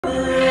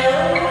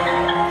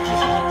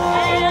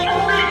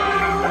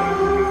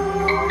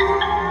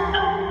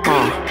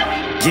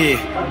Yeah.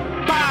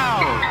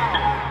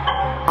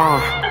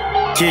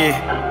 Yeah.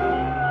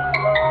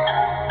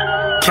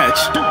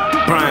 Catch,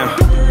 Brown.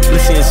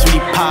 Listen, sweetie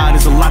pie,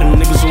 there's a lot of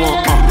niggas who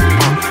want,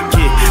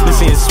 yeah.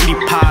 Listen,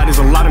 sweetie pie, there's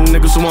a lot of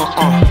niggas who want,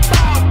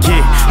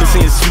 yeah.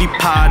 Listen, sweetie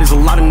pie, there's a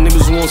lot of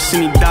niggas who won't see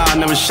me die.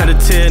 Never shed a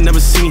tear,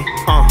 never see me,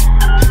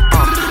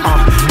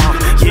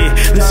 yeah.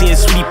 Listen,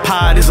 sweetie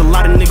pie, there's a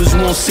lot of niggas who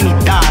won't see me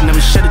die.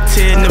 Never shed a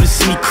tear, never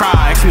see me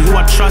cry. Ask me who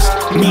I trust,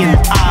 me and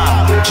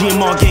I.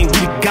 GMR gang,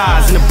 we the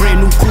guys. In a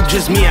brand new coupe,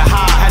 just me and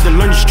High. Had to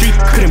learn the street,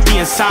 couldn't be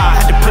inside.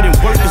 Had to put in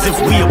work as if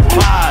we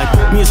applied.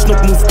 Me and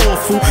Snoop move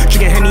awful.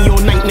 Drinking Henny all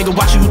night, nigga,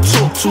 watch who you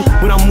talk to.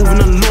 When I'm moving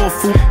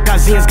unlawful.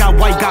 Got Zans, got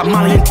white, got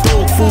Molly and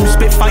dog food.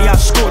 Spit fire, I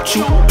scorch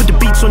you. Put the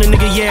beats on the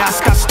nigga, yeah, I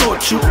got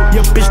stort you.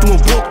 Your bitch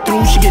doing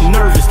walkthrough, she get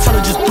nervous. Tell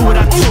her just do what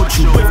I taught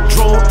you.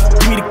 Withdraw,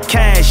 give me the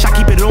cash, I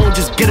keep it on,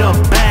 just get her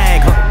a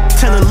bag.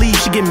 Tell her leave,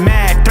 she get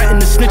mad. Threaten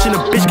to snitch and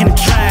the bitch getting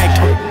dragged.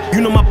 You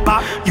know my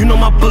bop, you know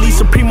my bully.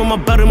 Supreme on my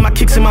belt and my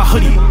kicks in my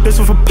hoodie. This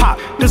one for Pop,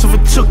 this one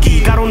for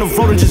Tookie. Got on the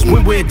road and just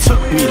went where it took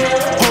me.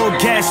 Whole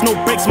gas, no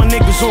brakes, my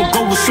niggas on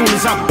go as soon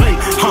as I blink.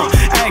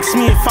 Ask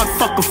me if I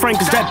fuck a friend,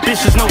 cause that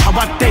bitch just know how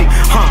I think.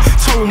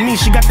 Told me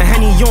she got the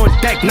Henny on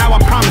deck, now I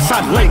promise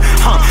I'd link.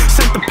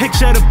 Sent the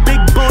picture of the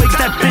big boys,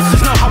 that bitch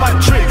just know how I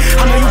drink.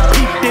 I know you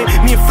peeped it,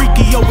 me and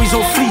Freaky always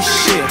on fleet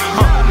shit.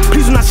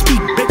 Please do not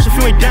speak, bitch, if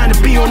you ain't down to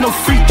be on no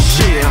freak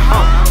shit.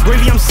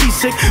 Gravy, I'm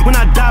seasick, when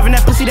I dive in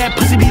that pussy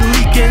be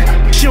leaking.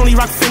 She only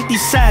rock 50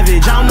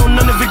 Savage, I don't know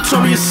none of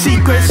Victoria's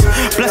Secrets.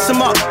 Bless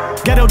him up,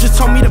 Ghetto just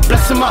told me to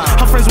bless him up.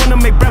 Her friends wanna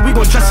make bread, we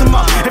gon' dress him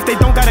up. If they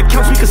don't got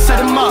accounts, we can set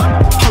him up.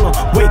 Hold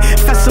on, wait,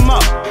 fess him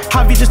up.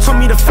 Javi just told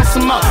me to fess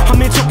him up.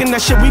 I'm here talking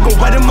that shit, we gon'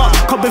 wet him up.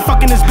 Cold been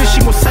fucking this bitch, she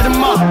gon' set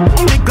him up.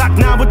 Big Glock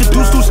 9 with the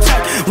deuce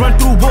tech. Run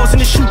through walls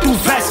and then shoot through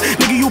vests.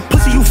 Nigga, you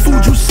pussy, you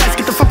food, you sex.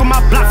 Get the fuck on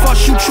my block before I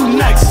shoot you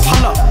next.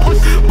 Hold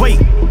up, wait.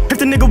 If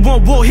the nigga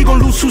want war, he gon'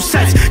 lose 2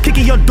 sets.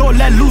 Kicking your door,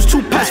 let loose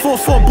 2 pets.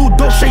 4-4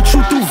 bulldog, straight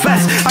true through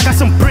vest. I got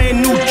some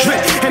brand new drip,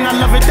 and I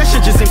love it. That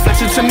shit just ain't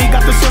flexing to me.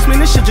 Got the sauce, man,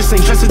 this shit just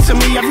ain't dressing to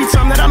me. Every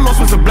time that I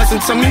lost was a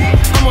blessing to me.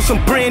 I'm on some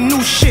brand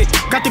new shit.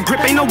 Got the grip,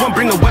 ain't no one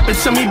bring a weapon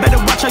to me.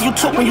 Better watch how you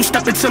talk when you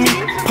step into me.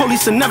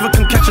 Police will never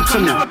come catch up to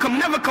me.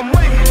 Never come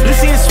away.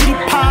 Listen, sweetie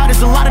pie,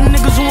 there's a lot of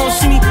niggas who won't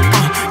see me.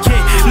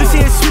 Yeah.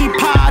 Listen, sweetie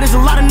pie, there's a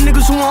lot of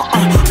niggas who won't.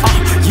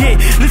 Yeah.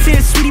 Listen,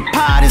 sweetie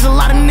pie, there's a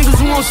lot of niggas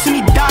who won't see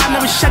me die.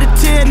 Never shed a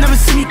tear, never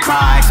see me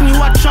cry. Ask me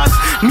who I trust,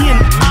 me and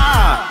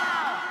I.